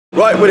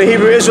Right, we're the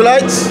Hebrew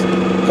Israelites,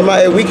 come out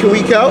here week in,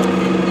 week out,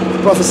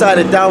 prophesy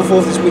the downfall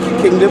of this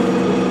wicked kingdom,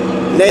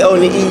 NATO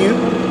and the EU.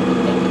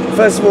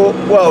 First of all,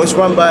 well, it's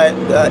run by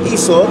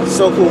Esau,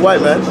 so-called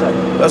white man.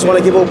 I just want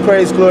to give all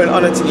praise, glory and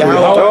honor to Yahweh.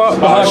 All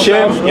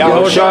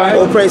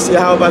praise to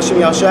Yahweh Bashem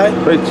Yahushai.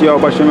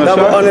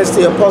 Double honors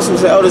to the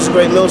apostles and elders of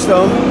Great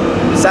Millstone.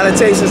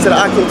 Salutations to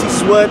the Akim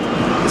teaches word,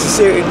 the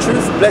sincerity and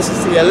truth. Blessings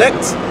to the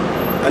elect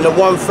and the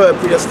 1/3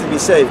 predestined to be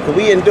saved. Because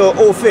we endure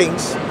all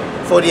things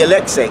for the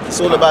elect's sake. It's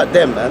all about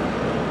them, man.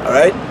 All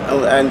right?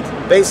 And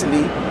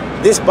basically,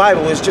 this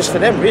Bible is just for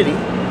them, really.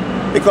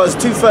 Because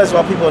 2/3 of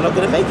our people are not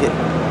going to make it.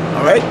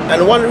 All right?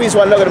 And one of the reasons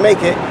why they're not going to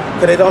make it,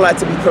 because they don't like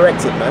to be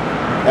corrected, man.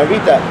 Now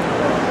read that.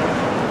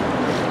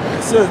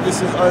 It says,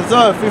 this is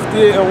Isaiah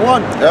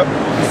 58:1. Yep.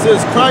 It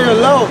says, cry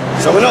aloud.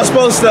 So we're not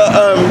supposed to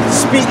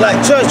speak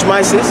like church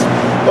mices.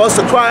 We're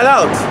supposed to cry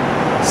aloud.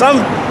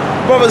 Some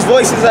brothers'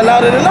 voices are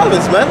louder than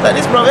others, man. Like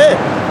this brother here.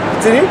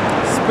 Continue.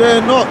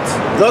 Spare not.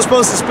 You're not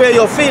supposed to spare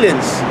your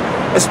feelings.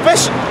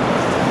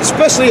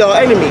 Especially your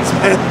enemies,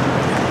 man.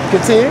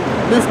 Continue.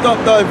 Lift up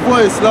thy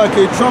voice like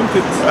a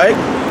trumpet. Right.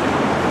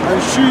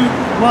 And shew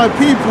my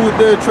people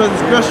their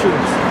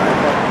transgressions,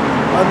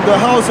 and the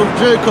house of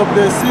Jacob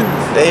their sins.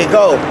 There you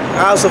go.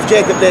 House of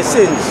Jacob their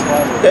sins.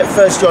 Get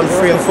 1 John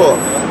 3 and 4.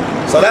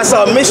 So that's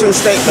our mission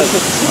statement.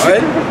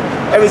 Alright?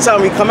 Every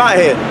time we come out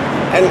here.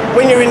 And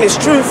when you're in this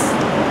truth,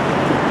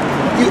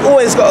 you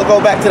always got to go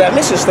back to that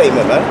mission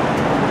statement, man.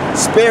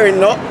 Sparing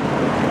not.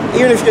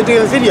 Even if you're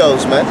doing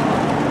videos, man.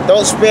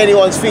 Don't spare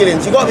anyone's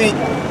feelings. You got to be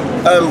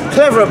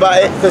clever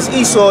about it, because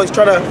Esau is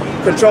trying to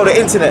control the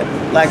internet.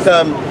 Like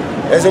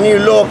there's a new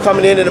law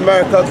coming in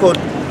America called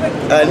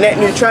net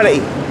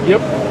neutrality.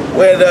 Yep.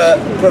 Where the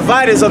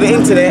providers of the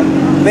internet,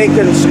 they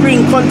can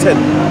screen content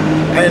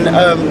and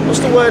what's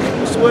the word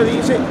they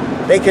use it?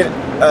 They can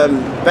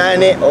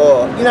ban it,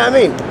 or you know what I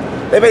mean?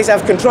 They basically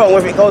have control on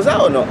whether it goes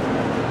out or not.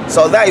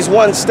 So that is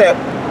one step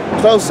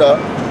closer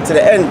to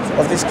the end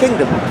of this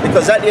kingdom,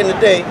 because at the end of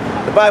the day,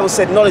 the Bible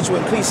said knowledge will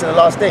increase in the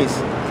last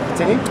days.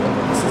 Continue.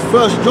 This is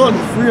 1 John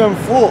 3 and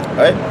 4.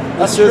 Right?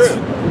 That's true.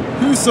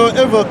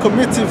 Whosoever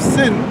committeth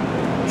sin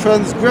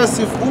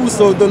transgresseth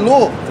also the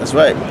law. That's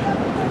right.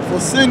 For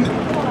sin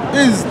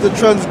is the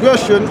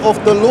transgression of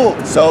the law.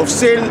 So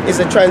sin is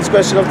a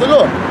transgression of the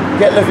law.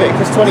 Get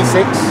Leviticus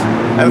 26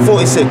 and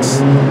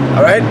 46.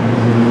 Alright?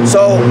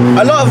 So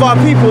a lot of our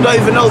people don't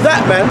even know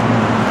that, man.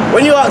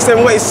 When you ask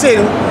them what is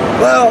sin,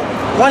 well,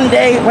 one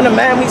day when a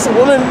man meets a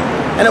woman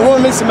and a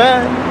woman meets a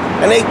man,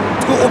 and they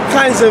do all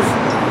kinds of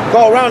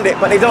go around it,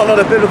 but they don't know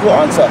the biblical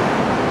answer.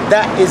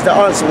 That is the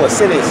answer, what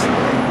sin is.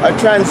 A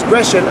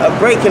transgression, a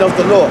breaking of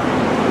the law.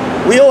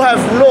 We all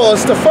have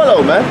laws to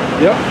follow, man.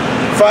 Yep.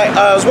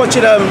 I was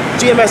watching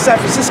GMS San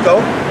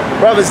Francisco,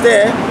 brothers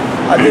there.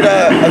 I did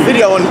a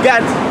video on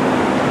Gad,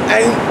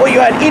 and what you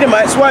had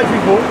Edomites, white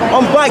people,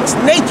 on bikes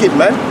naked,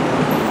 man,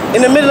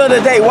 in the middle of the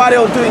day while they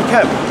were doing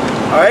camp,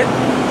 all right?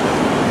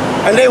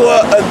 And they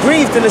were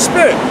grieved in the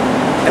spirit,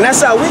 and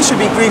that's how we should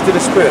be grieved in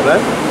the spirit,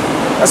 man.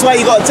 That's why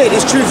you got to take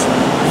this truth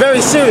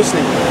very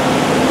seriously,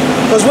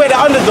 because we're the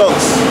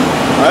underdogs,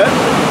 all right?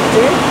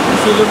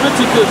 It's in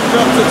Leviticus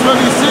chapter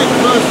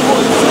 26, verse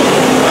 46.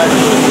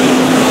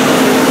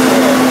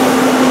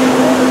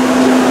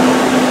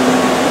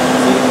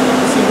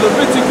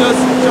 Leviticus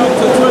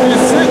chapter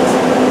 26,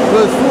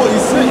 verse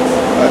 46,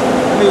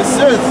 and it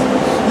says,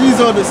 these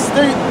are the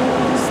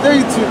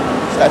statutes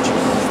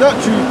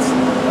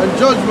and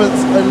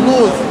judgments and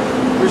laws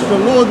which the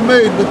Lord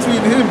made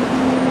between him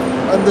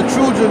and the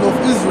children of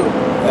Israel.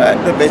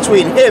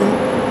 Between him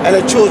and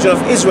the children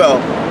of Israel,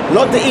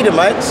 not the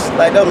Edomites,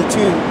 like them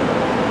two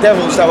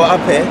devils that were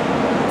up here,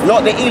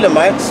 not the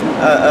Elamites,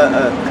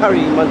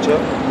 curry muncher,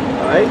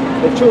 all right?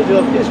 The children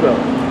of Israel,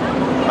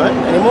 all right?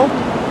 Any more?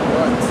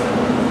 Right.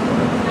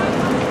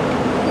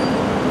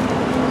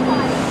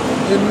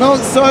 In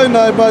Mount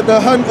Sinai by the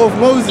hand of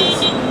Moses.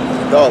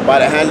 Oh, by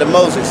the hand of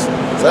Moses.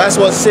 So that's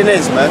what sin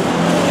is, man.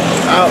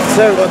 Now,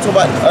 today we're going to talk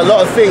about a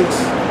lot of things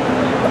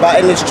about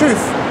in this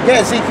truth.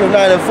 Get Ezekiel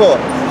 9 and 4.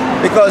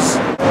 Because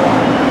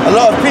a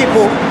lot of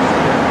people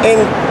in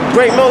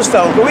Great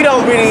Millstone, but we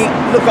don't really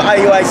look at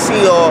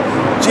IUIC or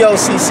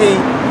GLCC.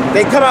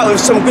 They come out with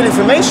some good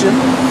information,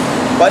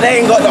 but they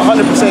ain't got the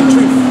 100%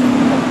 truth.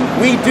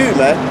 We do,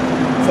 man.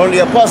 From the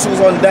apostles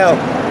on down.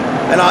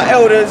 And our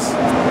elders,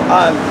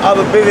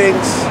 Abba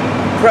Bivings,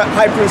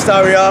 High Priest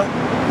Aria,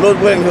 Lord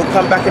willing, he'll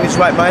come back in his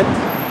right mind.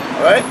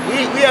 Alright?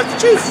 We have the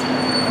truth.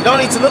 You don't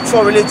need to look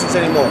for religions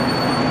anymore.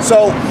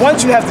 So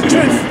once you have the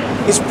truth,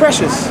 it's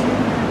precious.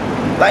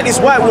 Like this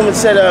white woman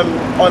said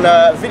on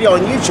a video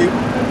on YouTube,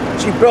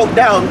 she broke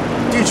down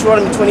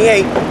Deuteronomy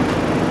 28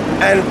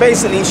 and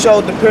basically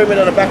showed the pyramid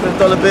on the back of the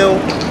dollar bill.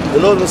 The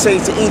Lord will say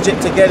to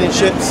Egypt to get in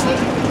ships.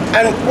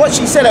 And what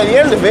she said at the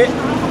end of it,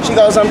 she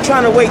goes, I'm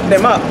trying to wake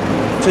them up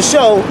to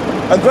show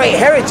a great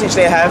heritage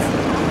they have,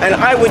 and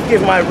I would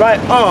give my right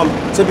arm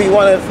to be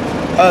one of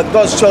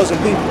God's chosen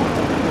people.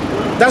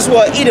 That's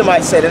what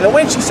Edomite said, and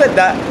when she said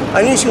that,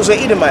 I knew she was an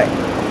Edomite,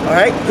 all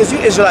right? Because you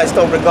Israelites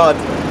don't regard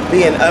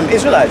being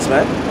Israelites,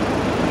 man.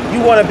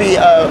 you want to be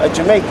a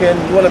Jamaican,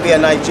 you want to be a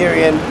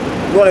Nigerian,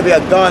 you want to be a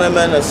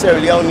Ghanaman, a Sierra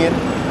Leonean.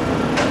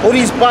 All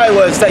these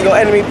bywords that your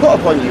enemy put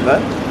upon you,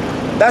 man.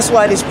 That's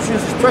why this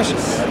truth is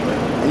precious.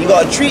 And you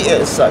got to treat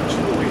it as such.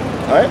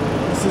 Alright?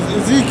 This is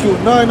Ezekiel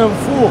 9 and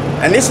 4.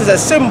 And this is a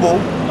symbol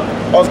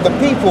of the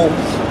people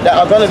that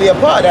are going to be a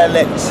part of that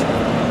elect.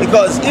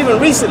 Because even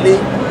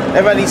recently,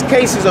 they've had these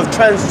cases of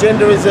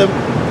transgenderism,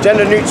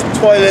 gender-neutral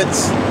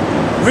toilets.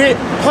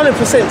 100%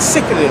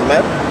 sickening,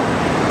 man.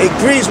 It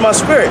grieves my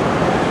spirit.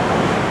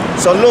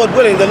 So Lord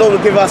willing, the Lord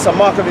will give us a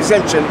mark of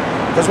exemption,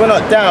 because we're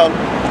not down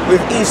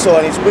with Esau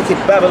and his wicked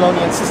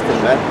Babylonian system,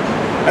 man,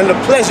 and the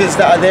pleasures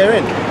that are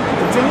therein.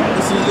 Continue.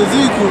 This is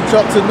Ezekiel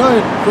chapter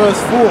 9,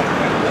 verse 4.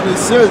 And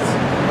it says,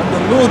 and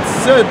the Lord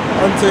said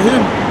unto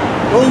him,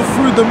 go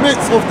through the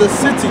midst of the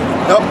city.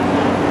 Yep.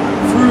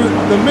 Through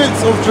the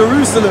midst of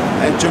Jerusalem.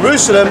 And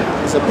Jerusalem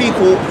is a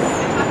people,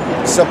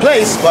 it's a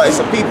place, but it's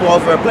a people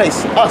over a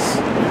place. Us,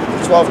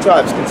 12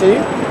 tribes.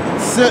 Continue.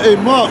 Set a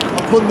mark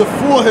upon the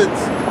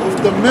foreheads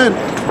of the men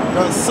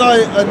that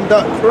sigh and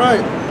that cry,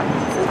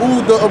 for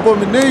all the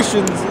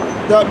abominations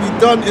that be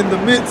done in the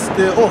midst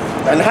thereof.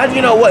 And how do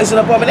you know what is an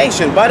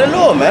abomination? By the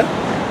law, man.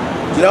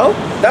 You know?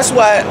 That's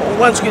why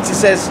one scripture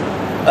says,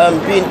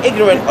 being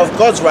ignorant of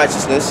God's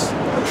righteousness,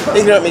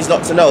 ignorant means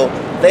not to know,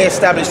 they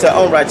establish their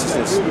own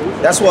righteousness.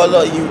 That's what a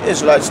lot of you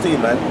Israelites do,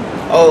 man.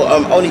 Oh,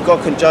 only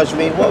God can judge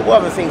me. What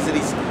other things do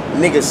these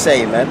niggas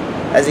say, man,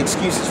 as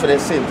excuses for their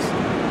sins?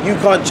 You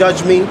can't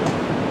judge me,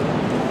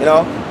 you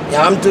know?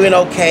 Yeah, I'm doing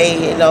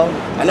okay, you know?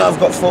 I know I've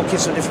got 4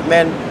 kids with different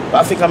men,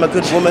 but I think I'm a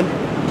good woman.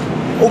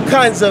 All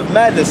kinds of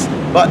madness,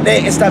 but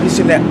they're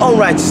establishing their own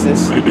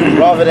righteousness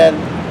rather than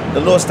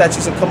the law,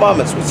 statutes, and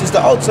commandments, which is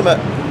the ultimate,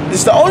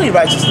 it's the only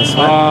righteousness,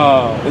 man.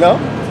 Oh. You know?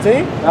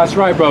 See? That's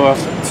right, brother.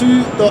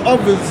 To the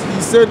others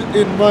he said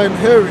in mine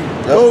hearing,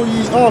 go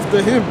ye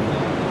after him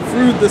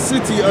through the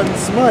city and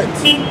smite.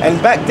 And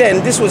back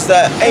then, this was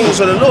the angels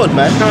of the Lord,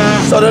 man.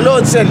 So the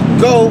Lord said,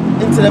 go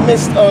into the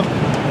midst of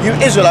you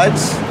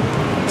Israelites,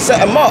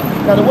 set a mark.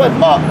 Now the word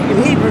mark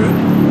in Hebrew,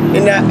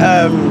 in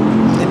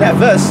that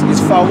verse, is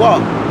fawah.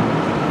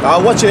 I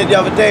was watching it the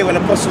other day when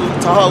Apostle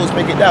Tahar was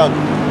breaking it down,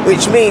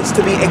 which means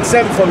to be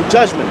exempt from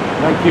judgment.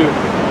 Thank you.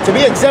 To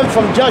be exempt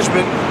from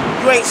judgment,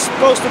 you ain't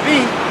supposed to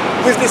be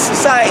with this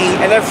society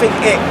and everything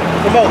it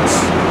promotes,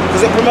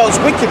 because it promotes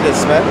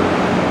wickedness, man.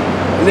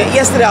 And then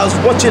yesterday I was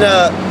watching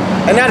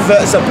an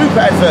advert, it's a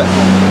blooper advert,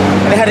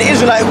 and they had an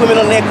Israelite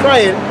woman on there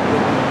crying,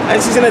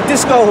 and she's in a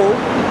disco hall,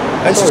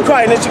 and she's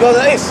crying, and she goes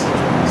like this.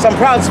 Some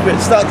proud spirit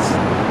starts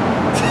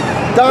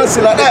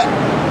dancing like that,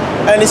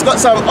 and it's got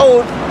some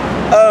old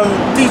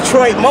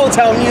Detroit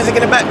Motown music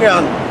in the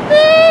background.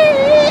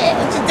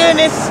 She's doing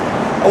this,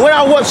 and when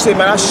I watched it,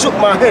 man, I shook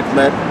my head,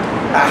 man,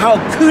 at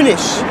how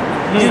coonish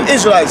you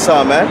Israelites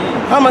are, man.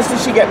 How much did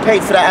she get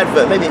paid for that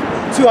advert? Maybe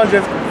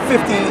 £250,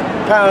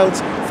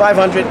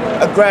 500,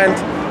 a grand,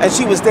 and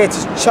she was there to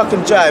chuck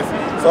and jive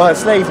for her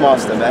slave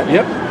master, man.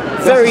 Yep.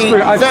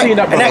 I've seen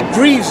that, and that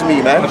grieves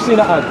me, man. I've seen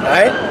that ad.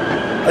 Right?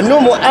 A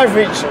normal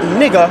average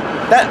nigger,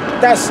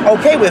 that's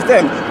okay with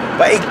them,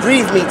 but it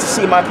grieves me to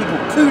see my people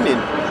cooning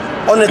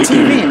on the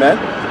TV, man.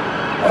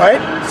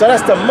 Alright? So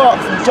that's the mark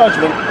from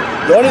judgment.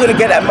 You're only gonna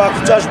get that mark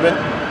of judgment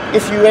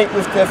if you ain't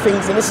with the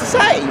things in the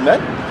society,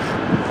 man.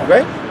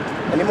 Okay?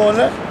 Any more on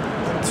that?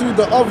 To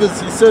the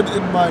others he said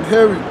in mine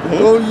hearing,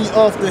 go ye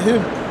after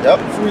him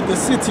through the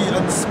city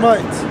and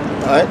smite.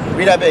 Alright,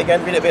 read that bit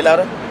again, read it a bit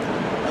louder.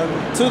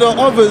 And to the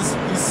others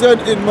he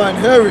said in mine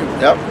hearing,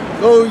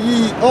 go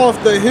ye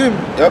after him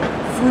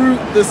through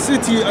the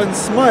city and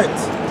smite.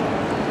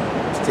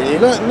 Continue.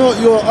 Let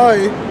not your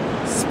eye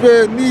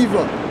spare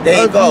neither.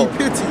 There you go.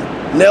 Pity.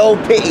 No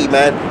pity,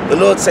 man. The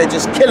Lord said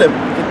just kill him.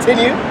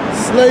 Continue.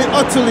 Slay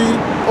utterly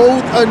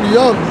old and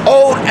young.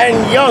 Old and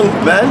young,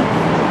 man.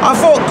 I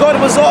thought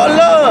God was all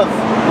love.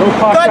 No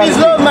partiality. God is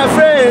love, my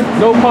friend.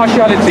 No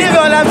partiality. Give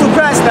your life to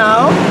Christ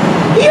now.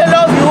 He'll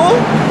love you.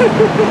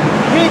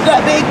 Read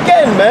that bit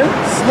again, man.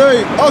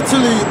 Slay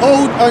utterly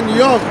old and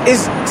young.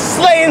 Is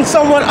slaying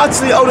someone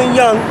utterly old and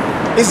young,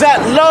 is that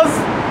love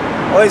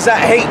or is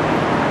that hate?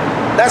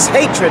 That's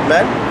hatred,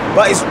 man.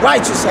 But it's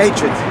righteous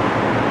hatred.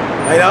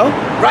 You know?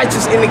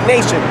 Righteous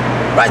indignation.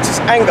 Righteous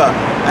anger.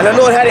 And the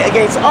Lord had it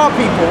against our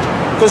people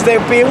because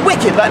they're being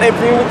wicked like they're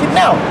being wicked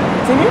now.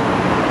 Continue.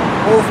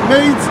 Both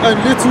maids and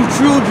little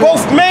children.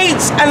 Both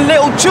maids and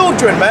little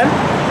children, man.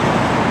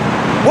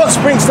 What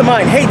springs to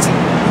mind? Haiti,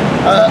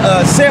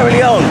 Sierra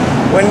Leone,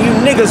 when you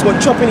niggas were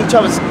chopping each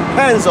other's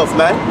hands off,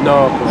 man.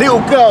 No.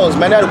 Little girls,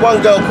 man. I had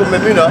one girl called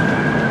Memuna,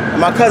 and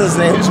my cousin's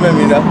name is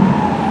Memuna.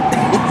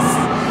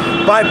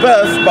 By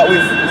birth, but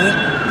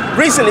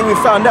recently we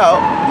found out,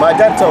 my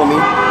dad told me,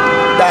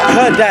 that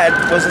her dad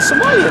was a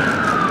Somalian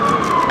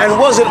and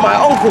wasn't my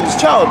uncle's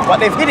child, but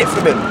they've hid it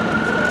from him.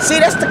 See,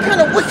 that's the kind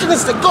of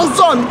wickedness that goes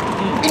on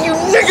in you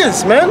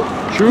niggas, man.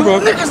 True, bro.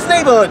 Niggas'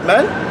 neighborhood,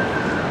 man.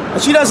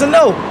 And she doesn't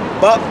know,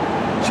 but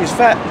she's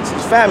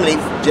family,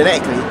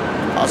 genetically,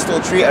 I'll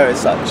still treat her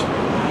as such.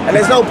 And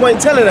there's no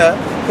point telling her,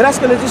 because that's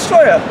going to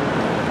destroy her.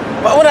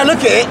 But when I look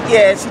at it,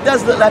 yeah, she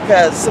does look like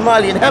a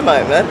Somalian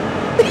Hamite, man.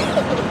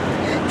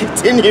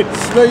 Continue.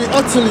 Slay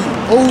utterly,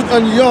 old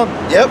and young,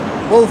 Yep.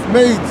 both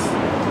maids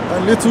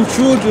and little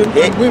children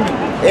and women.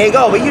 There you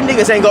go, but you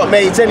niggas ain't got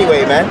maids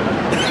anyway, man.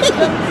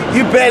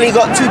 You barely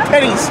got 2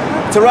 pennies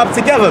to rub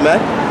together, man.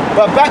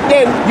 But back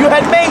then, you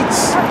had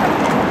maids.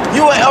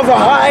 You were of a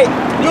high,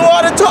 you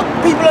are the top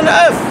people on the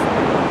earth.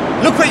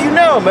 Look at you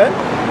now, man.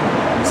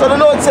 So the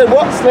Lord said,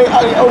 what? Slay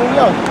utterly, old and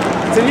young.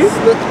 Continue.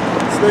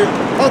 Slay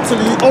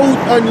utterly, old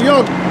and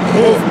young,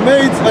 both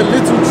maids and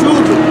little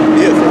children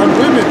and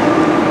women.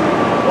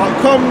 But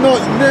come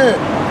not near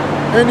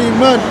any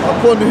man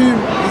upon whom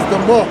is the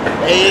mark.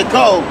 There you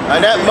go.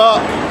 And that mark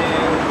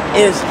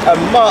is a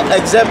mark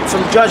exempt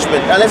from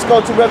judgment. Now let's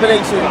go to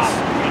Revelations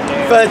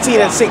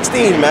 13 and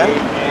 16, man.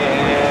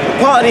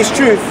 Part of this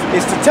truth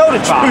is to tell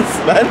the truth,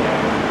 man.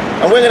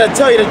 And we're going to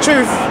tell you the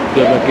truth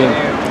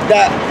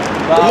that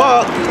the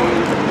mark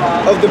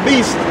of the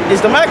beast is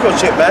the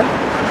microchip, man.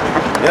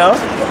 You know?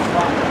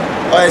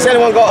 Or has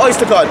anyone got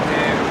Oyster card?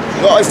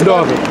 You got Oyster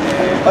card?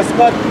 Oyster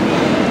card?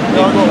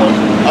 No, I got one.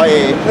 Oh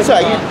yeah, that's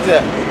right.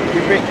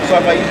 You bring. So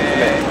I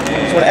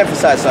just want to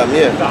emphasize something,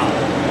 yeah.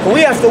 But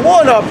we have to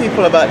warn our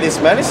people about this,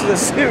 man. This is a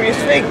serious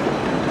thing,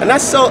 and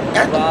that's so.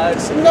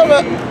 It's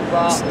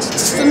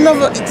just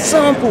another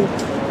example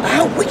of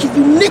how wicked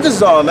you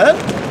niggas are, man.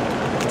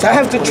 To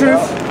have the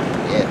truth,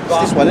 yeah, it's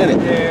this one, isn't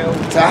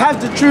it? To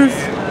have the truth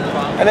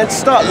and then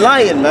start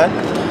lying, man.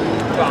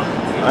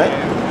 Right?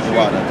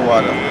 The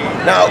water.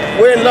 Now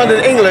we're in London,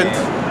 England.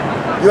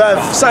 You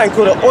have something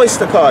called an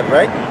Oyster card,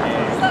 right?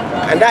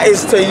 And that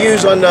is to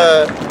use on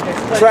the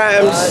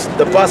trams,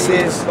 the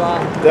buses,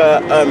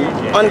 the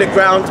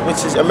underground,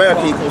 which is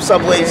America, you call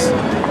subways,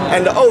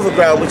 and the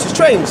overground, which is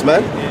trains,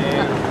 man.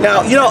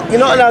 Now, you're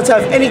not allowed to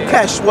have any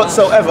cash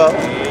whatsoever.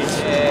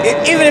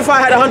 Even if I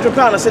had £100,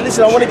 I said,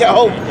 listen, I want to get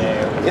home.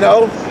 You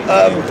know,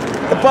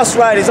 the bus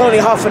ride is only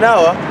half an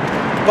hour,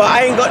 but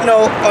I ain't got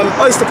no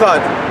Oyster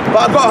card.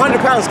 But I've got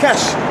 £100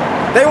 cash.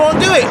 They won't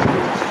do it.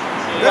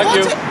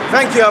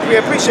 Thank you, we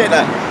appreciate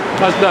that.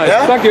 That's nice.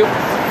 Yeah? Thank you.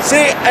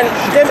 See, and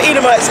them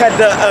Edomites had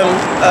the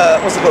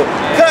what's it called?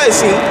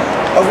 Courtesy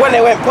of when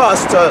they went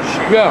past to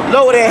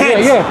lower their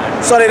heads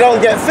so they don't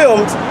get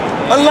filmed.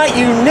 Unlike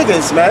you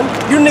niggas, man.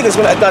 You niggas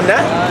wouldn't have done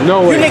that.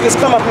 No way. You niggas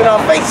come up in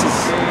our faces.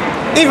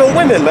 Even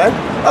women, man.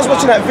 I was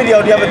watching that video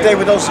the other day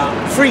with those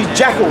 3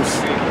 jackals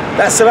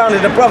that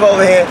surrounded the brother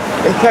over here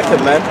in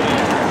Peckham, man.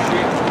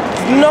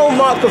 No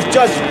mark of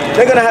judgment.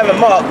 They're gonna have a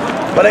mark,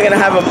 but they're gonna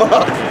have a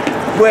mark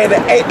where the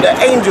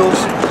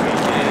angels.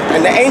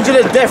 And the angel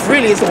of death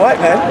really is the white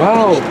man.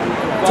 Wow.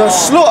 To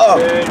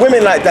slaughter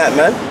women like that,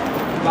 man.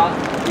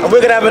 And we're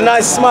going to have a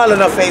nice smile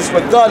on our face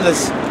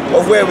regardless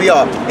of where we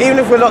are. Even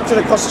if we're locked in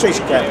a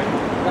concentration camp.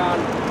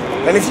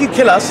 And if you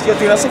kill us, you're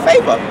doing us a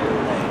favour.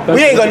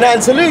 We ain't got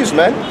nothing to lose,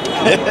 man.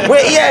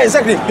 Yeah,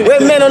 exactly. We're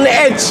men on the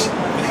edge.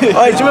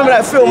 Oh, do you remember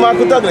that film,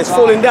 Michael Douglas,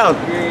 Falling Down?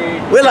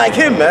 We're like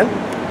him, man.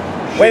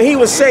 When he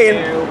was saying,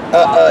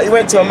 he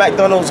went to a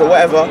McDonald's or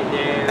whatever,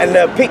 and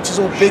the pictures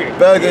all big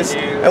burgers,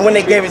 and when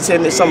they gave it to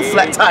him, it's some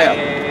flat tire.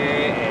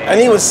 And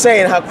he was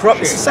saying how corrupt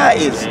the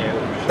society is.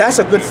 That's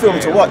a good film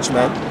to watch,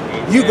 man.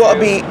 You gotta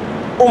be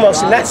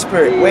almost in that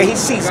spirit where he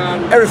sees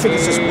everything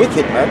is just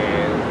wicked, man.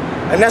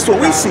 And that's what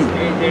we see.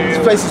 This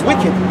place is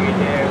wicked.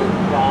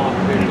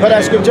 But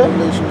that scripture?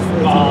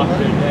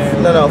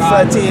 No,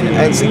 13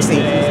 and 16.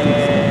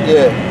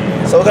 Yeah.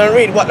 So we're gonna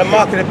read what the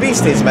mark of the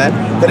beast is, man.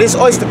 But this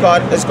Oyster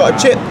card has got a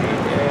chip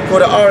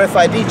called an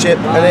RFID chip,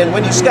 and then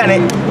when you scan it,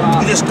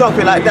 you just clock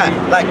it like that,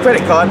 like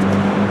credit card.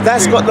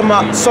 That's got the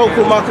mark,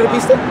 so-called mark of the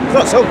beast in it. It's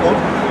not so-called,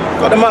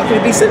 got the mark of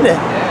the beast in there.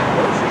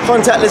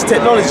 Contactless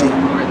technology.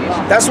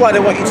 That's why they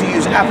want you to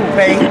use Apple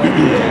Pay.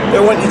 They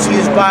want you to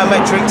use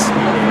biometrics.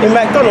 In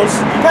McDonald's,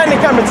 pan the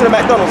camera to the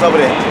McDonald's over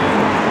there.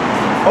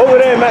 Over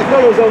there,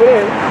 McDonald's over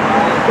there,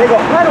 they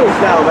got panels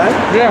now, man.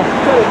 Yeah.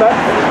 Tell it, man.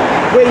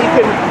 Where you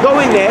can go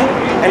in there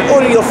and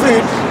order your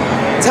food,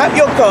 tap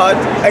your card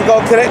and go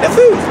collect the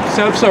food.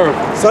 Self-serve.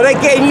 So they're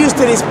getting used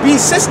to this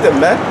beast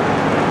system, man.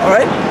 All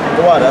right?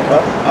 The water,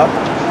 up.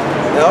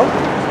 You know?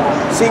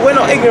 See, we're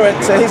not ignorant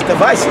to his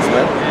devices,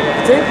 man.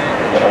 See?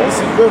 This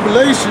is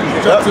Revelation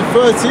chapter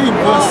 13,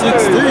 verse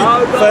 16.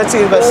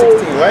 13, verse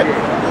 16, right?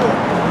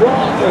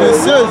 And it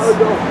says,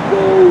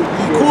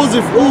 he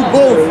causeth all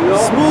both,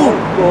 small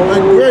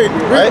and great,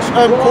 rich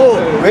and poor,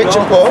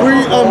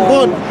 free and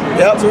bond,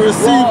 to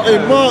receive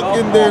a mark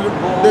in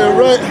their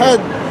right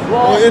hand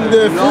or in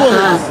their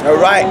foreheads. A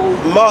right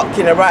mark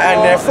in the right hand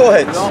in their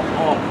foreheads.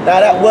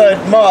 Now that word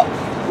mark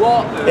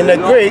in the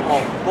Greek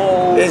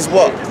is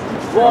what?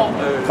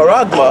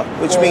 Paragma,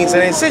 which means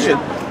an incision.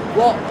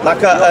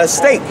 Like a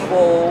stake.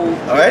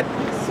 Alright?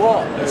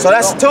 So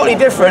that's totally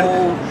different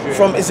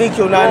from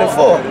Ezekiel 9 and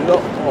 4.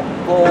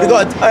 We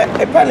got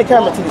a pan the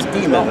camera to this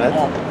demon, man.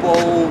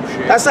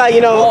 That's how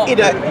you know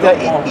the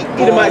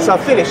Edomites are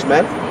finished,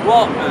 man.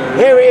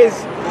 Here it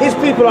is. His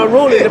people are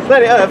ruling the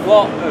planet Earth,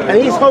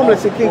 and he's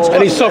homeless in King's Cross.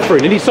 And he's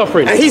suffering, and he's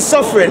suffering. And he's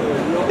suffering,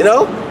 you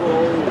know?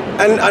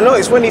 And I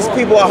notice when these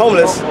people are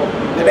homeless,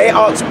 they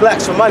ask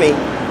blacks for money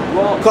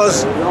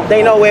because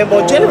they know we're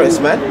more generous,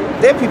 man.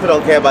 Their people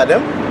don't care about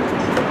them.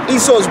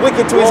 Esau's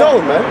wicked to his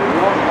own, man.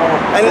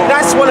 And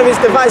that's one of his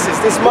devices,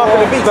 this mark of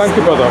the beast. Thank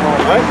you, brother.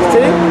 Right?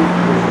 See?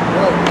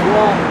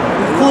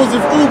 He calls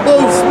it all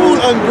both small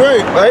and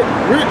great, Right?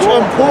 rich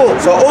and poor.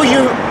 So all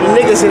you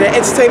niggas in the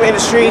entertainment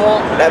industry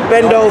that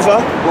bend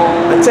over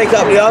and take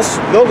up the ass,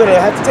 you're gonna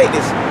have to take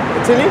this.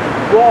 Continue.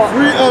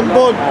 Free and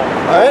bond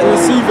Alright?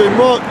 receive a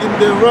mark in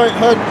their right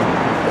hand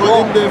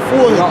or in their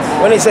foreheads.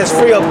 When it says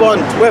free or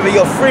bond, whether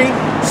you're free,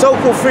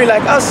 so-called free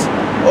like us,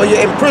 or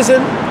you're in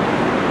prison,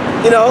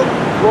 you know,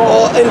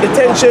 or in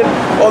detention,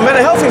 or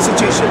mental health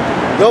institution,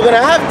 you're gonna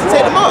have to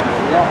take the mark.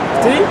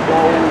 See?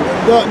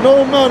 That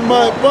no man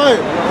might buy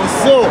or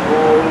sell,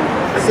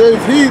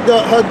 save he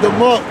that had the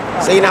mark,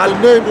 See now, the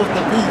name of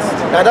the beast.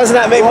 now doesn't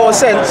that make more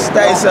sense?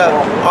 That is a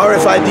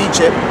RFID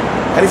chip,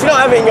 and if you don't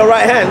have it in your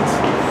right hand,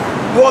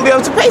 you won't be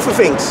able to pay for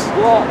things.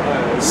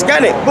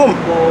 Scan it, boom.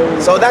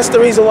 So that's the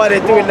reason why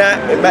they're doing that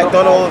in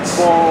McDonald's.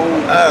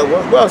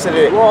 What else are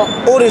they doing?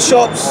 All the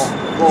shops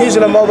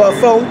using a mobile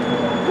phone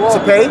to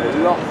pay.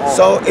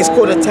 So it's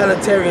called a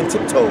totalitarian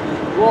tiptoe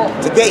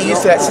to get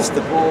used to that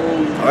system.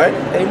 All right.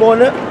 Any more on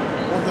that?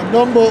 Or the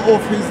number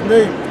of his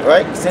name. All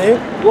right. Continue.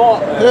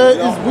 There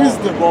is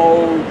wisdom,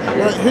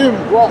 like him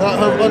that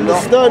have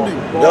understanding,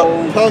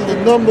 Yup. count the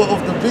number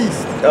of the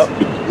beast. Yup.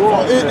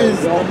 For it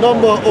is the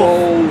number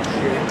of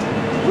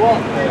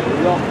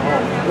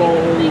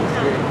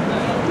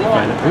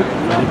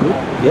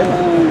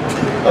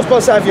Yeah. I'm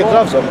supposed to have your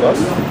gloves on, boss.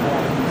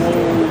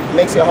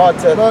 Makes it hard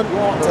to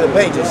the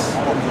pages.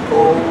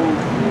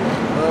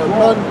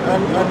 man,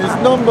 and his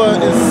number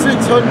is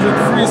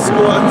 603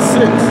 score and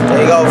 6.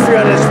 There you go,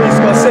 303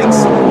 score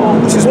 6,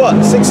 which is what?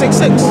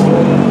 666.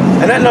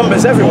 And that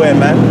number's everywhere,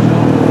 man.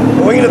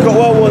 But when you look at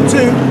World War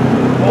II,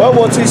 World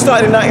War II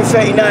started in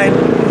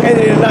 1939,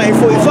 ended in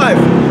 1945.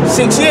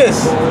 6 years.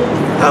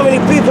 How many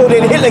people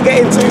did Hitler get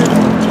into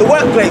the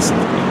workplace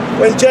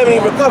when Germany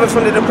recovered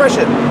from the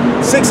Depression?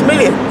 6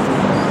 million.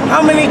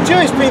 How many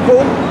Jewish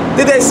people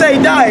did they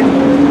say died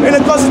in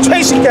the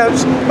concentration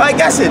camps by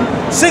gassing?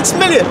 6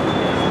 million.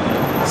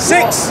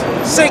 6,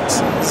 6,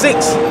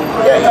 6.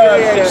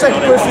 Yeah, 2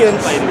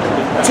 Corinthians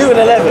 2 and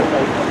 11.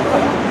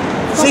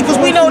 See, because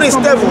we know this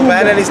devil,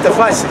 man, and his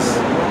devices.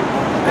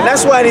 And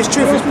that's why this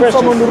truth is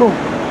precious.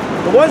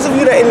 The ones of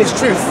you that are in this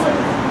truth,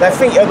 that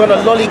think you're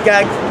gonna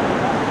lollygag,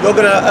 you're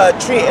gonna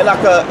treat it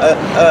like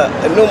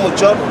a normal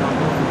job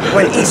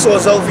when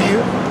Esau's over you,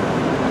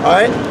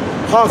 alright?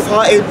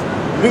 Half-hearted,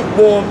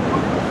 lukewarm,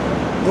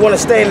 you wanna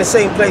stay in the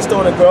same place,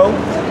 don't wanna grow,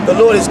 the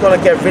Lord is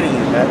gonna get rid of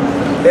you, man.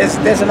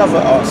 There's another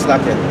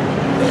like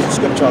a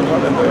scripture, I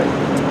can't remember it.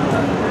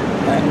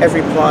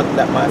 Every plant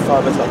that my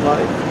fathers have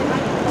planted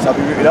shall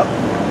be rooted up.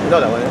 You know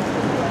that one, yeah?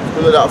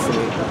 Pull it out for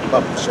me,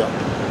 bubble shop.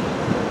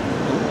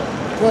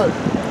 Right.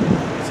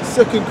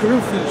 So 2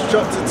 Corinthians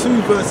chapter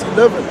 2 verse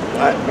 11.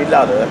 Alright, read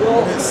louder.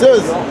 It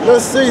says,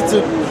 lest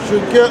Satan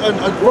should get an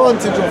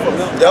advantage of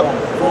us. Yep.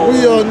 For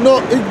we are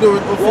not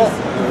ignorant of his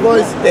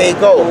devices. There you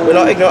go. We're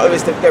not ignorant of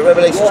his get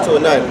Revelations 2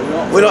 and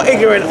 9. We're not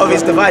ignorant of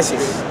his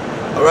devices.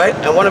 Alright?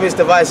 And one of his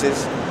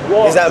devices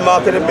is that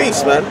mark of the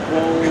beast, man.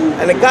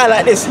 And a guy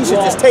like this, he should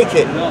just take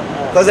it.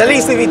 Because at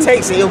least if he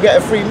takes it, he'll get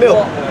a free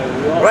meal.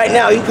 Right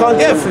now, he can't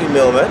get a free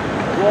meal, man.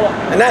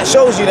 And that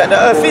shows you that the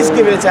earth is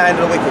given into the hand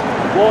of the wicked.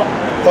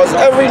 Because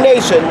every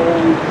nation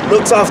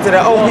looks after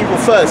their own people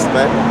first,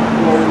 man.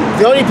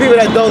 The only people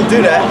that don't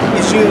do that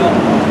is you,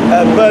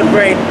 bird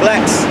brain,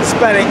 blacks,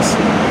 Hispanics,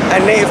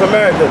 and Native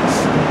Americans.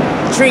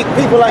 Treat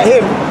people like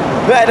him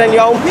better than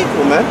your own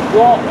people, man.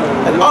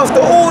 And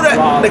after all that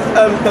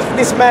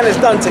this man has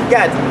done to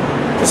Gad,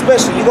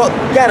 especially, you got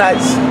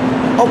Gadites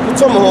up the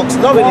tomahawks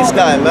loving this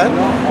guy, man.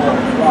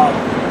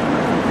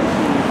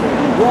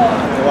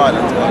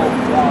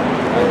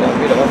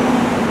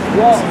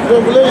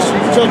 Revelation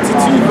chapter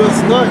 2 verse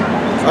 9.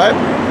 Right?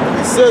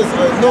 It says,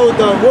 I know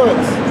thy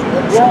works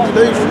and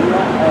tribulation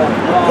and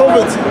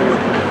poverty,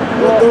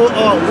 but thou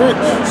art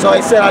rich. So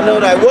he said, I know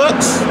thy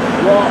works,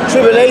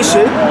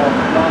 tribulation,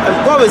 and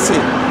poverty.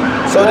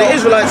 So the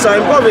Israelites are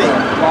in poverty.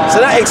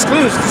 So that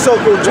excludes the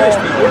so-called Jewish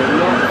people.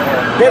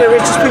 They're the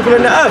richest people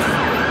in the earth.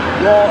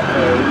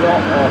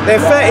 Their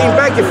 13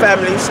 banking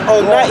families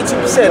own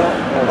 92%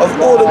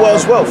 of all the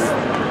world's wealth.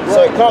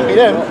 So it can't be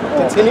them.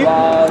 Continue.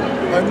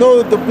 I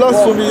know the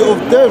blasphemy of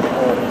them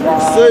who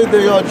say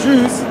they are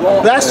Jews.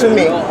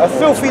 Blasphemy, a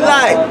filthy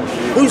lie.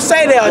 Who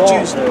say they are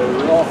Jews?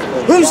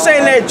 Who's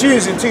saying they're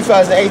Jews in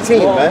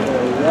 2018, man?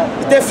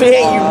 It definitely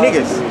ain't you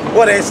niggas.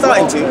 Well, they're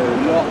starting to,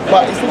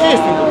 but it's the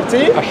Jewish people.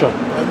 Continue.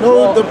 I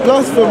know the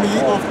blasphemy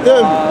of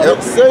them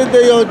that say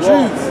they are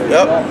Jews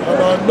Yep.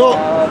 and are not,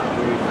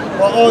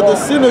 but are the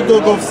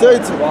synagogue of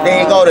Satan.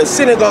 There you go, the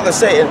synagogue of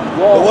Satan.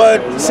 The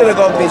word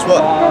synagogue means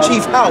what?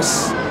 Chief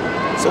house.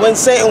 So when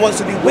Satan wants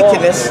to do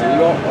wickedness,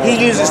 he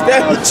uses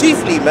them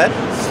chiefly, man.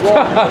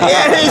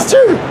 Yeah, it's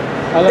true.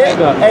 I like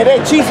that. And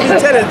they're chief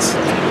lieutenants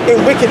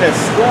in wickedness.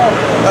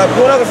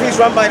 Pornography is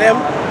run by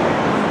them.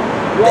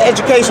 The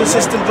education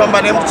system is run by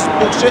them, which is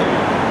bullshit.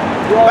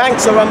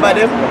 Banks are run by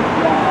them.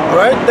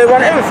 Alright? They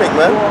run everything,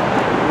 man.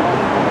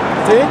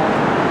 See?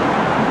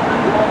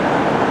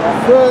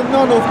 fear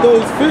none of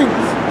those things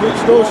which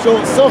thou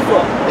shalt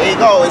suffer. There you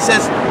go. It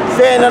says,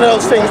 fear none of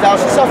those things thou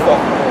shalt suffer.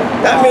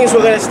 That means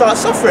we're going to start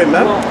suffering,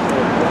 man.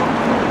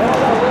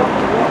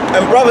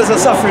 And brothers are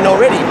suffering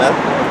already, man.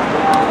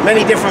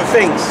 Many different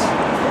things.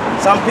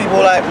 Some people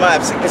like might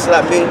have sickness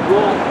like me.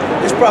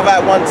 This brother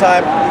at one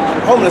time,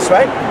 homeless,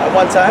 right? At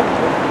one time,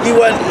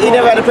 he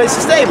never had a place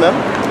to stay, man.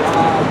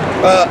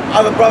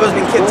 Other brothers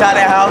been kicked out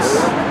of their house.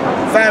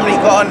 Family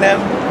got on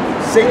them.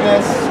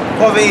 Sickness,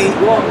 poverty,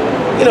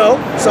 you know.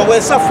 So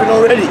we're suffering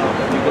already.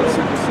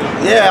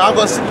 Yeah, I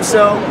got sickle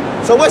cell.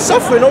 So we're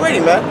suffering already,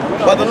 man.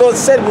 But the Lord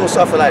said we'll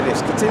suffer like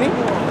this. Continue.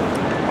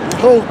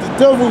 Behold, the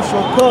devil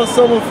shall cast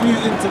some of you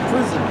into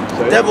prison.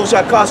 The devil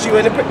shall cast you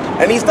into prison.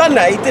 And he's done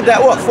that. He did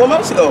that, what, 4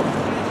 months ago?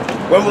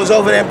 When we was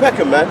over there in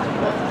Peckham, man.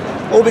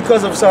 All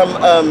because of some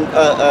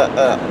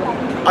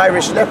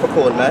Irish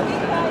leprechaun, man.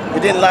 Who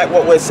didn't like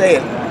what we're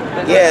saying.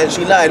 Yeah, and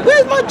she lied.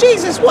 Where's my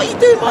Jesus? What are you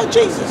doing, my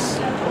Jesus?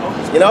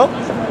 You know?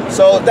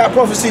 So that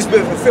prophecy's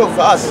been fulfilled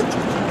for us.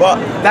 But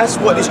that's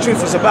what this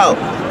truth is about.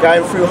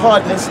 Going through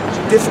hardness,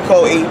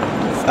 difficulty,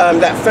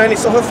 that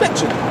furnace of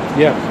affliction.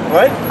 Yeah.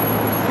 Right?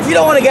 If you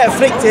don't want to get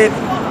afflicted,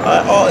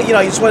 or you know,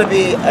 you just want to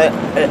be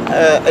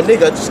a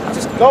nigger,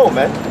 just go,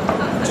 man.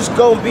 Just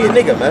go and be a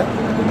nigger, man.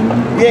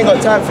 We ain't got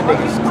time for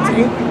niggas.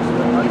 Continue.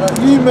 That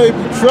ye may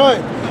be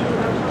tried,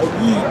 and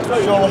ye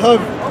shall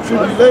have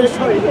tribulation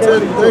 10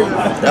 days.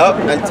 Yep,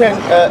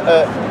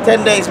 and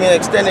 10 days mean an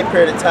extended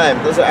period of time.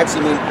 Doesn't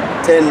actually mean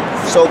 10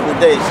 so-called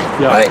days.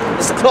 Yeah. Right?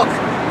 It's the clock.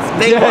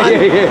 Day 1,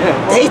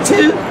 day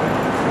 2.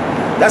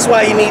 That's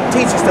why you need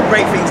teachers to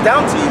break things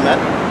down to you, man.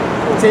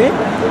 Continue.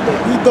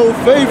 Be thou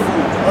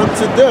faithful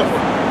unto death,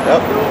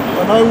 yep.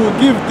 And I will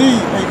give thee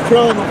a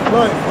crown of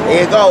life.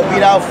 There you go. Be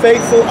thou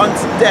faithful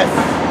unto death,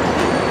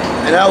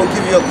 and I will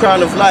give you a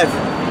crown of life.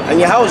 And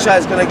Yahushua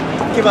is going to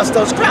give us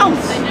those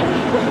crowns.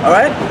 All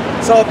right?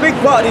 So a big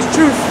part of this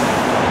truth,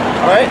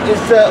 all right, is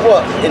to,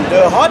 what?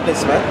 Endure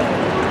hardness, man.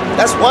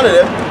 That's one of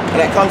them, and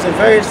that comes in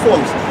various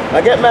forms. Now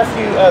get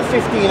Matthew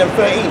 15 and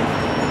 13.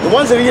 The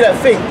ones of you that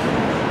think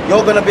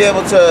you're going to be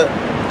able to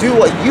do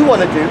what you want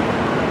to do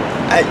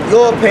at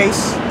your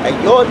pace, at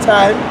your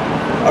time,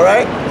 all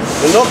right?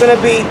 You're not going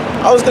to be,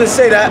 I was going to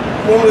say that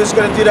when we was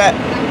going to do that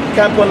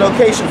camp on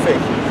location thing.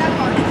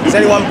 Has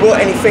anyone brought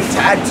anything to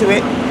add to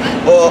it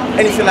or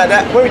anything like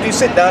that? When we do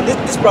sit down,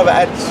 this brother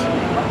adds,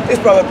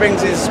 this brother brings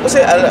his, what's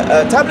it,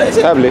 a tablet,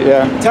 is it? Tablet,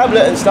 yeah.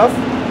 Tablet and stuff.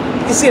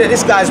 You can see that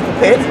this guy's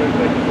prepared.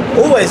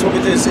 Always when we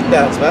do sit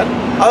downs, man.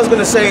 I was going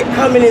to say,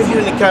 how many of you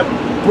in the camp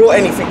brought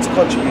anything to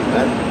contribute,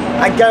 man?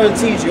 I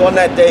guarantee you on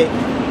that day,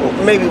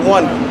 maybe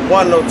one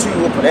or two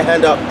will put their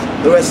hand up,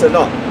 the rest are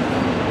not.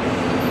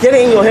 Get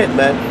it in your head,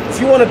 man.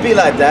 If you want to be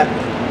like that,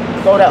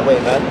 go that way,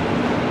 man.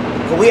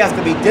 But we have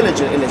to be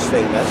diligent in this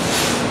thing, man.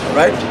 All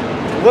right?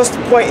 What's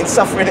the point in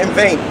suffering in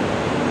vain?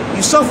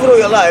 You suffered all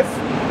your life,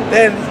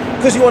 then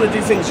because you want to do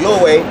things your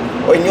way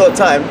or in your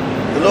time,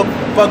 the Lord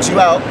bugs you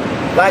out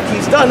like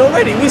he's done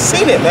already. We've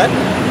seen it, man.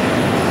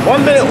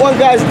 1 minute, one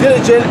guy's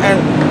diligent and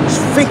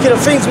thinking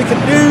of things we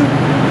can do,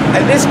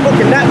 and this book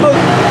and that book.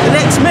 The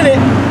next minute,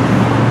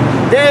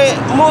 they're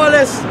more or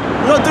less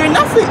not doing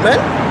nothing, man.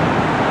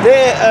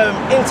 They're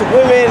into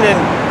women and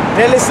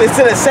they're listening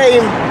to the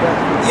same,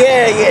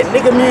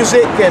 nigger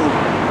music and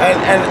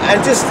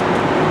just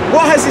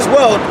what has this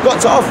world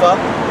got to offer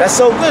that's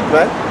so good,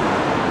 man?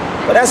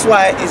 But that's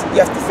why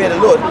you have to fear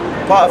the Lord.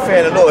 Part of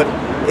fearing the Lord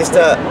is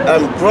to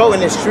grow in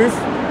this truth,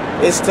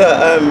 is to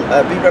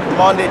be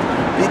reprimanded,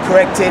 be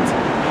corrected,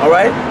 all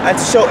right, and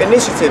to show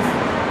initiative.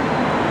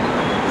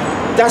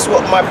 That's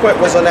what my point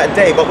was on that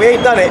day, but we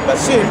ain't done it, but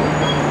soon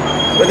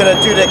we're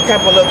gonna do the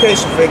camp on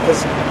location thing,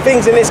 because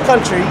things in this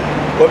country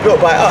were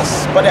built by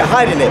us, but they're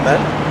hiding it, man,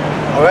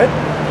 all right?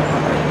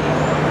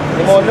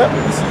 Any more on that?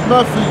 This is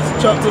Matthew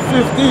chapter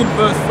 15,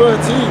 verse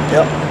 13.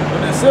 Yep.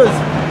 And it says,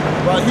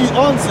 but he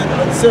answered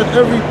and said,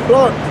 every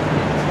plant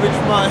which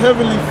my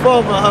heavenly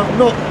Father have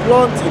not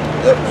planted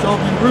shall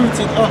be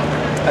rooted up.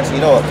 Actually,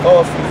 you know what?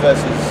 Go a few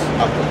verses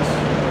upwards.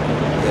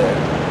 Yeah.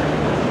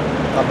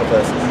 Couple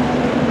verses.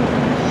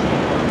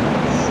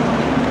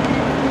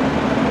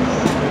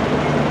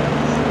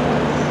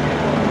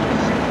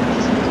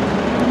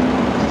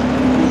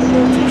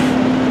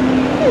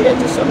 Yeah,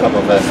 just a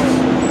couple verses.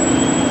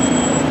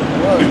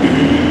 Right.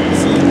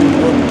 See,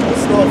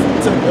 let's start from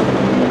 10.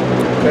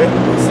 Okay.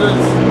 It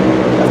says,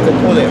 You have to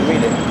call it and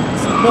read it.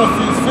 it's in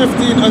Matthew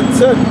 15 and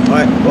 10.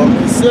 Right, well,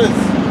 It says,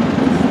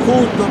 he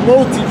called the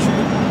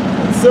multitude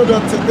and said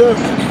unto them,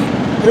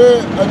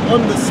 hear and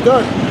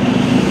understand.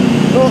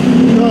 Not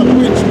that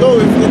which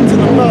goeth into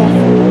the mouth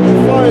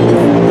defileth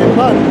a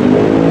man,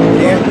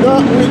 but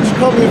that which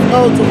cometh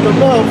out of the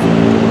mouth,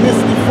 this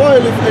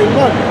defileth a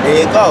man.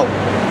 there you go.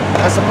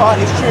 That's a part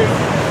of this truth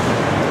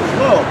as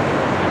well.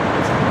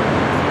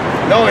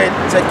 Knowing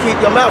to keep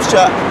your mouth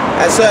shut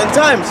at certain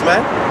times,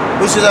 man,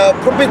 which is a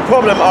big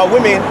problem our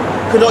women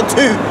cannot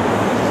do.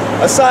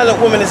 A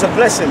silent woman is a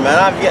blessing, man.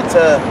 I've yet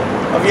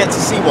to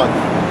see one.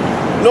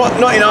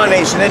 Not in our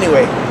nation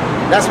anyway.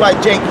 That's why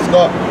Jake has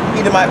got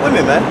Edomite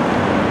women, man.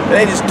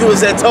 They just do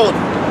as they're told,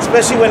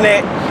 especially when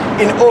they're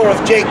in awe of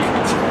Jake.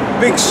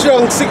 Big,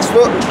 strong,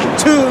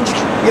 6'2",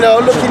 you know,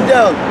 looking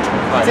down.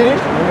 See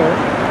it?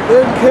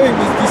 Then came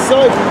his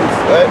disciples,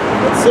 Right.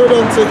 and said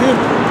unto him,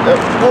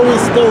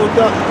 knowest thou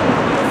that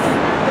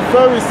the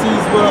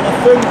Pharisees were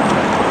offended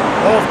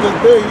after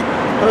they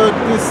heard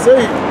this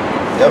saying?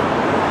 Yep.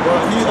 But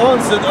he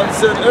answered and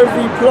said,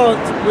 every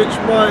plant which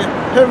my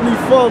heavenly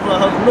Father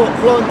hath not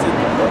planted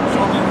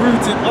shall be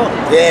rooted up.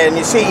 Yeah, and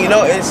you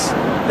notice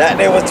that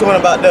they were talking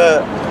about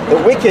the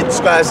wicked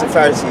scribes and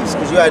Pharisees,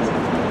 because you had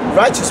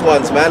righteous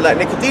ones, man, like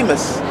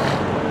Nicodemus.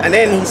 And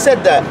then he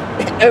said that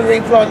every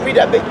plant, read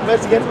that bit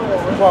verse again.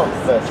 Plant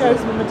verse.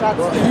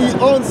 But he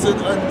answered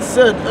and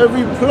said,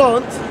 every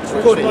plant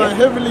which my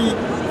heavenly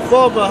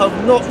Father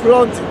have not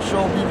planted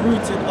shall be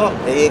rooted up.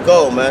 There you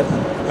go, man.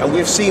 And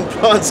we've seen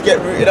plants get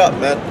rooted up,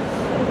 man.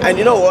 And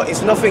you know what?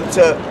 It's nothing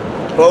to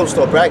boast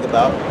or brag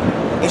about.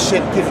 It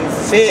should give you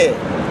fear.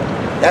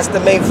 That's the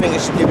main thing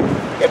it should give you.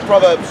 Get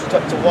Proverbs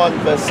chapter 1,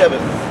 verse 7.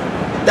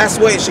 That's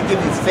what it should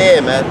give you,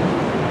 fear, man.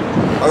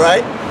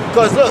 Alright?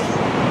 Because look,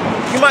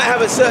 you might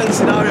have a certain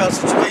scenario or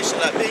situation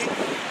like me,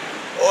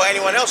 or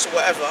anyone else or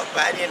whatever,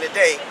 but at the end of the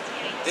day,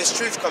 this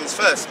truth comes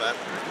first, man.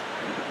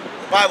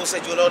 The Bible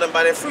said you'll know them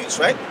by their fruits,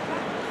 right?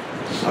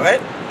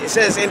 Alright? It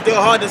says, endure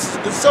hardness as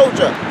a good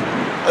soldier.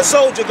 A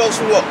soldier goes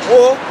through what?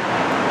 War.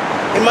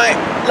 It might,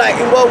 like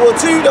in World War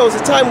II, there was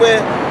a time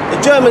where the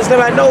Germans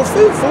never had no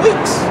food for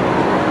weeks,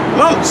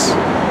 months.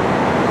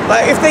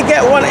 Like if they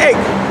get one egg,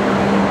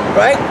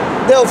 right?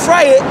 They'll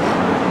fry it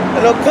and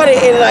they'll cut it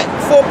in like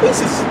 4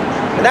 pieces.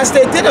 And that's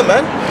their dinner,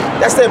 man.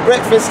 That's their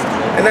breakfast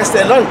and that's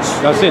their lunch.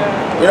 That's it.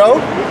 You know?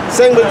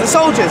 Same with the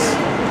soldiers.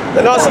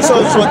 The Nazi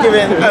soldiers were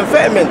given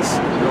amphetamines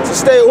to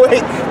stay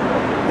awake.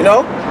 You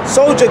know?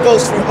 Soldier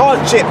goes through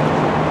hardship.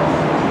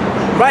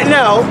 Right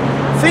now,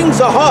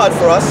 things are hard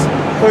for us.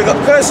 We've got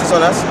curses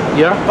on us.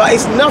 Yeah. But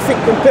it's nothing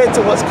compared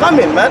to what's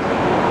coming, man.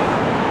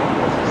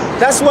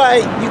 That's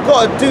why you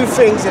got to do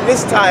things in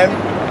this time.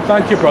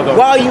 Thank you, brother.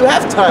 While you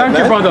have time, Thank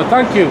you, brother.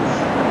 Thank you.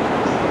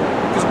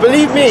 Because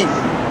believe me,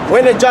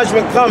 when the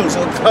judgment comes,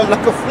 it'll come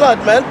like a flood,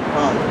 man.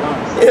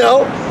 You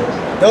know?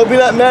 They'll be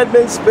like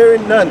madmen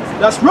sparing none.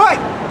 That's right.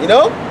 You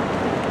know?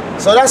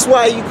 So that's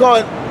why you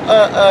can't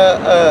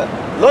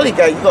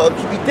lollygag. You got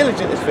to be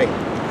diligent in this thing.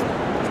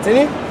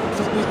 Continue.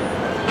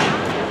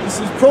 This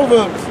is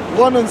Proverbs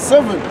 1 and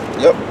 7.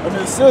 Yep. And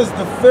it says,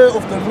 the fear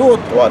of the Lord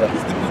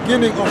is the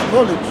beginning of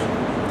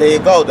knowledge. There you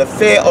go. The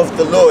fear of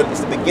the Lord is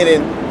the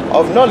beginning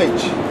of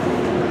knowledge.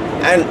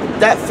 And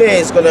that fear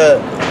is going to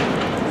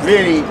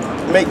really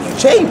make you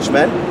change,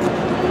 man.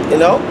 You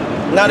know?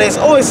 Now, there's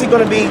obviously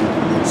going to be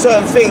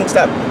certain things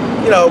that,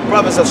 you know,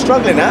 brothers are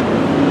struggling at.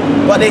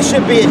 But there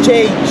should be a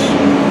change.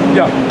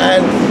 Yeah.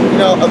 And, you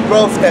know, a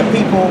growth that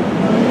people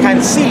can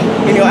see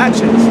in your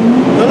actions.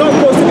 You're not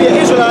supposed to be an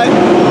Israelite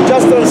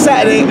just on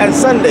Saturday and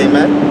Sunday,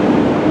 man.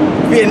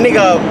 Be a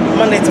nigger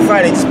Monday to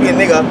Friday, just be a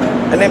nigger,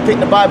 and then pick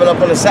the Bible up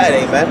on a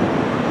Saturday, man.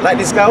 Like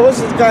this guy, what's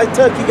this guy,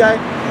 Turkey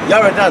guy?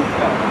 Yaradan.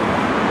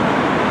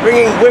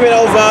 Bringing women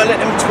over, let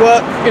them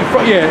twerk. In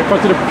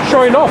front of the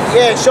showing off.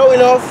 Yeah, showing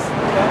off.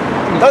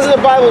 Doesn't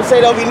the Bible say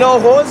there'll be no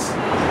whores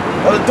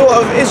of the daughter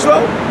of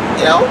Israel?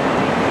 You know?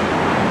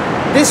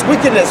 This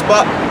wickedness,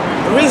 but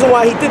the reason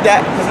why he did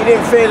that, because he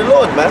didn't fear the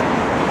Lord, man.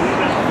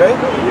 Okay?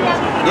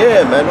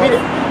 Yeah, man, read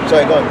it.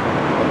 Sorry, go on.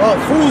 But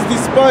fools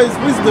despise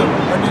wisdom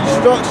and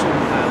instruction.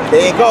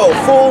 There you go.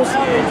 Fools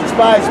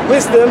despise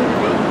wisdom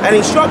and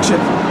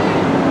instruction.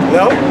 You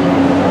know?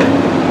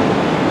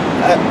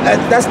 And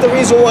that's the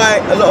reason why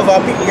a lot of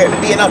our people get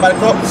beaten up by the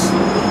cops.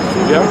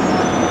 Yeah.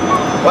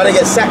 Why they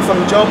get sacked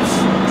from jobs.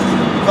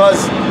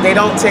 Because they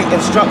don't take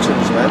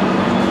instructions, man.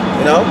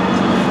 You know?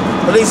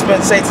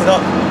 Policemen say to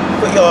not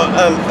put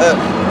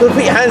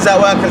your hands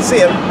out where I can see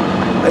them.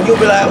 And you'll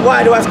be like,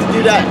 why do I have to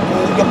do that?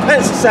 And your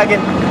pants are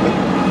sagging,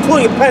 you pull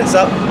your pants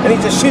up, and he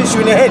just shoots you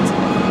in the head.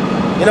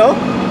 You know?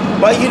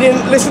 But you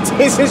didn't listen to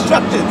his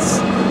instructions.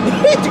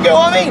 You get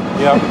what I mean?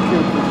 Yeah.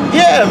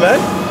 Yeah,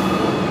 man.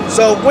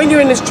 So when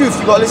you're in this truth,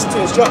 you gotta listen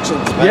to instructions,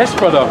 man. Yes,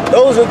 brother.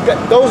 Those of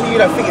you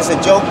that think it's a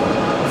joke,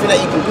 think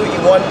that you can do what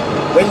you want,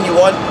 when you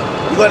want,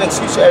 you got an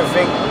excuse for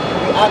everything,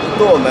 you're out the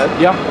door, man.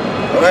 Yeah.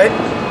 Alright?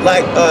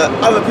 Like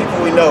other people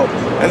we know.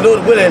 And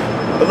Lord willing,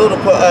 the Lord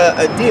will put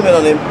a demon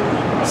on him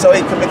so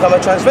he can become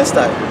a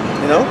transvestite,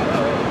 you know?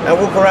 And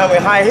walk around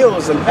with high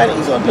heels and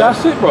panties on.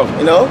 That's it, bro.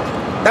 You know?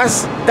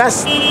 That's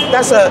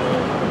a,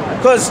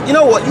 because you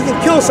know what, you can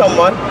kill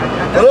someone,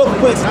 the Lord can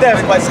put it to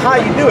death, but it's how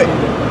you do it.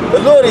 The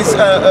Lord is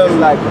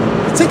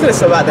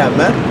meticulous about that,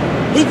 man.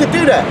 He could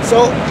do that.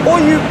 So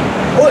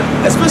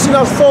especially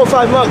now 4 or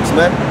 5 months,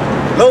 man,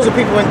 loads of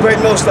people in Great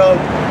Millstone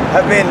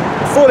have been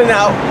falling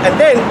out, and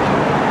then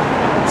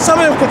some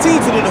of them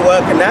continue to do the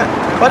work and that,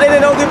 but then they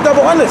don't give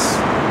double honors.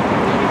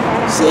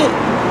 See,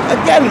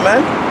 again, man,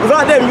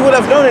 without them you would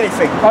have known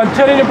anything. I'm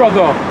telling you,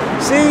 brother.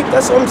 See,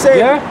 that's what I'm saying.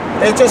 Yeah?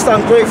 They're just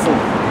ungrateful.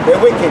 They're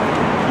wicked.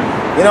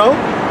 You know?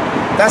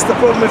 That's the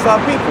problem with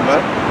our people,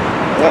 man.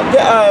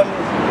 Get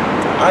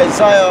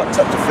Isaiah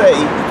chapter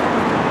 30,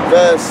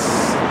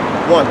 verse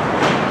 1.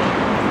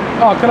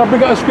 can I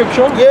bring out a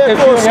scripture? Yeah, If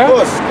of course, you- of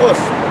course, of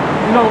course.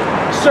 You know,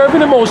 serving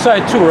the Most High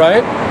too,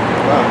 right?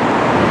 Wow.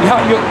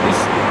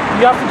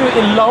 You have to do it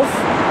in love,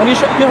 and you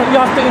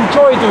have to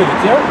enjoy doing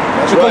it, yeah?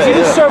 That's Because right, if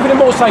you're yeah. serving the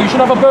Most High, you should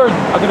have a burden.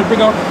 I'm going to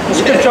bring out the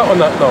scripture on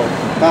that now.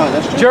 No,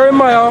 that's true.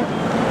 Jeremiah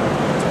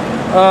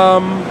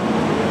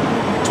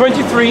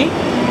 23,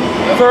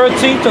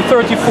 30 to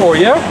 34,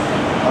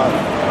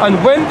 yeah?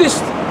 And when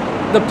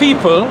the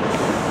people,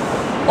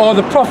 or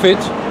the prophet,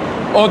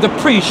 or the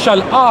priest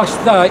shall ask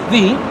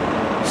thee,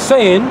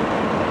 saying,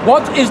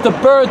 what is the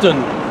burden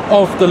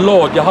of the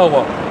Lord,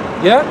 Yahweh?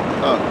 Yeah?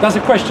 That's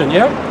a question,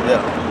 yeah?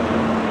 Yeah.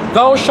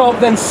 Thou shalt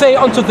then say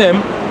unto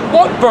them,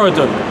 what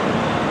burden?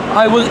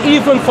 I will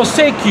even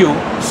forsake you,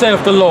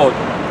 saith the Lord.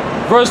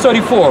 Verse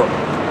 34,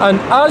 and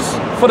as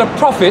for the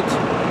prophet,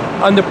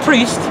 and the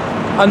priest,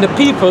 and the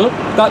people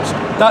that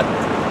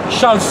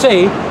shall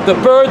say, the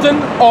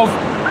burden of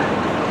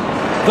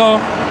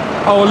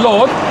our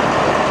Lord,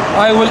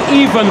 I will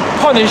even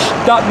punish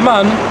that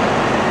man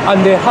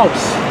and their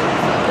house.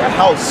 Their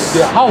house.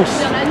 Their house.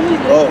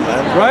 Oh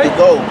man. Right?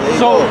 There you go. There you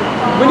So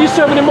go. when you're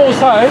serving the Most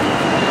High,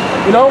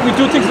 you know, we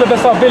do things to the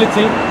best of our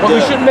ability, but we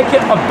Yeah. shouldn't make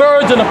it a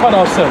burden upon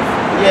ourselves.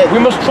 Yeah. We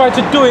must try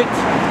to do it,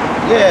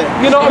 Yeah.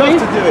 you know what I mean,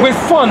 To do it. with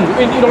fun,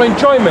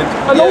 enjoyment.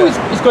 I know Yeah.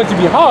 it's going to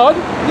be hard,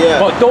 Yeah.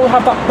 but don't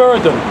have that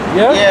burden.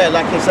 Yeah? Yeah,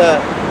 like it's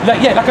a.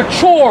 Like a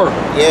chore.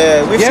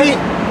 Yeah, Yeah.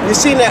 we've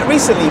seen that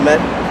recently,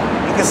 man.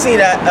 You can see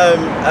that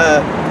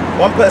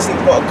one person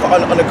got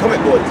on the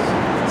comic board,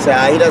 say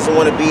he doesn't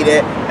want to be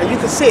there, and you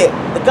can see it.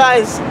 The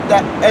guys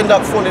that end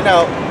up falling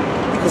out,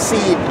 you can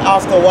see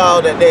after a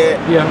while that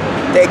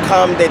they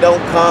come, they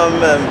don't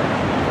come.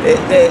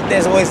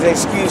 There's always an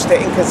excuse.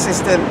 They're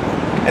inconsistent,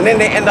 and then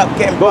they end up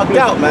getting bugged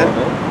out, man.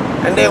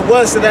 And they're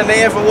worse than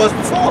they ever was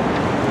before.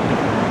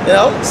 You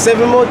know,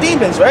 7 more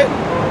demons, right?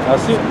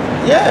 That's it.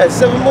 Yeah,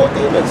 7 more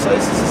demons. So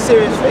this is a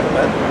serious thing,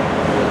 man.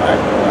 Alright,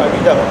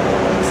 read that one.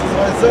 This is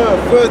Isaiah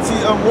 30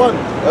 and 1.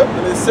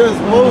 And it says,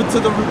 woe to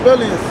the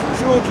rebellious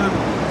children,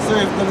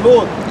 save the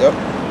Lord,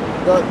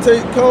 that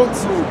take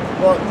counsel,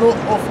 but not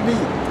of me.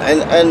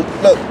 And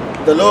look,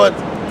 the Lord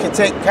can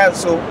take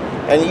counsel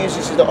and he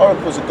uses the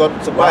oracles of God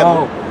to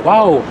Bible.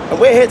 Wow. And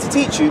we're here to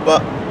teach you,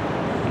 but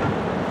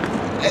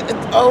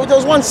there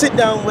was one sit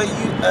down where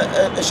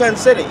Ashan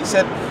said it. He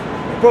said,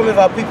 the problem with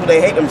our people,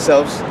 they hate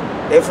themselves,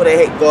 therefore they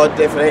hate God,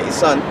 therefore they hate his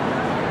son,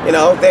 you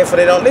know, therefore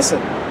they don't listen.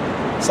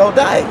 So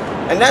die.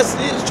 And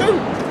it's true.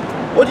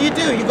 What do?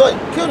 You got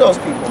to kill those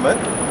people, man.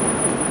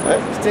 Right?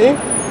 Continue.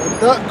 And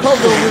that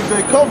cover with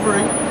a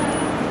covering,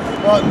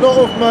 but not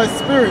of my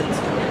spirit.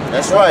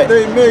 That's right.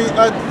 They may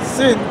add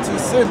sin to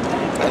sin.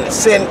 And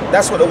sin,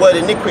 that's what the word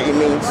iniquity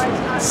means.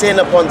 Sin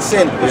upon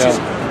sin, which is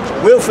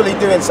willfully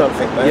doing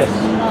something, man. Yes.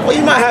 Well,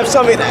 you might have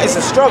something that is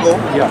a struggle,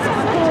 Yeah.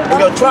 and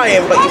you're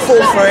trying, but you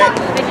fall for it,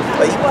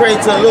 but you pray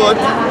to the Lord.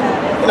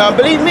 You know, and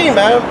believe me,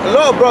 man, a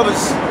lot of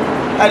brothers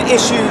had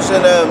issues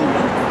and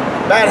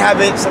bad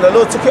habits, and the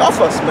Lord took it off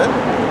us, man.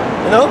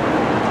 You know?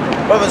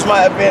 Brothers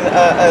might have been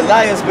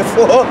liars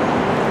before,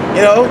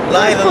 you know,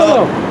 lying a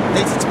lot,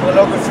 addicted to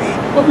pornography.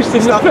 But we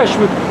still in the flesh.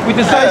 We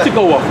designed to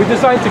go off. We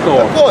designed to go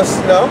Of off. course,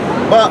 you know,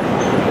 but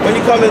when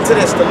you come into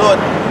this, the Lord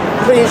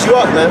cleans you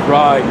up, man.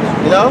 Right.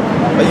 You know,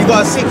 but you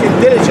gotta seek Him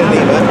diligently,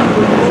 man.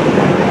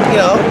 You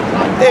know,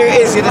 there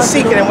it is. You're just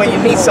seeking Him when you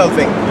need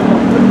something.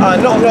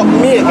 Not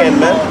me again,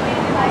 man.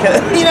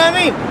 You know what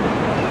I mean?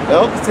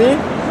 No, continue.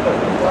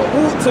 I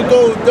ought to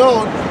go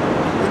down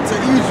into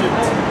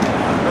Egypt,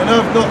 and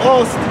have not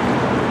asked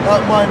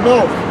at my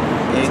mouth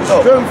There you to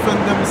go. strengthen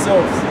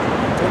themselves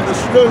in the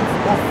strength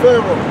of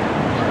Pharaoh.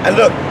 And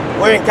look,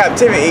 we're in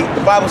captivity.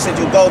 The Bible said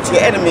you go to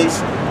your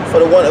enemies for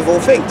the want of all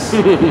things.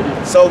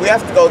 So we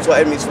have to go to our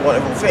enemies for want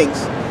of all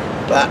things.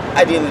 But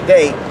at the end of the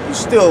day, you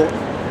still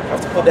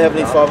have to put the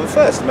Heavenly Father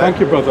first, man. Thank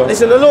you, brother.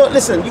 Listen, the Lord,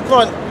 listen, you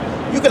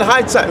can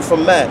hide something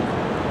from man.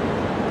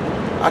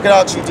 I can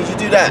ask you, did you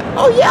do that?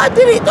 Oh yeah, I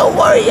did it, don't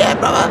worry, yeah,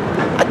 brother.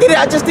 I did it,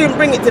 I just didn't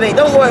bring it today,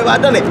 don't worry, I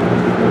done it.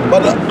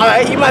 But look,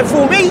 alright, you might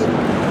fool me,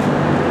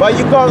 but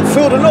you can't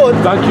fool the Lord.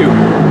 Thank you.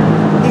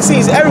 He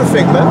sees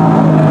everything,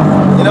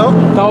 man. You know?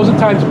 1,000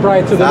 times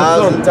brighter than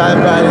the 1,000 sun. times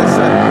brighter than the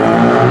sun.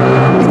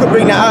 You can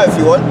bring that out if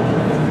you want.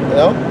 You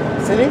know?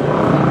 See?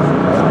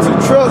 And to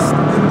trust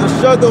in the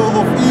shadow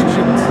of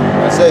Egypt.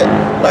 That's it.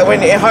 Like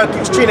when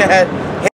Trina had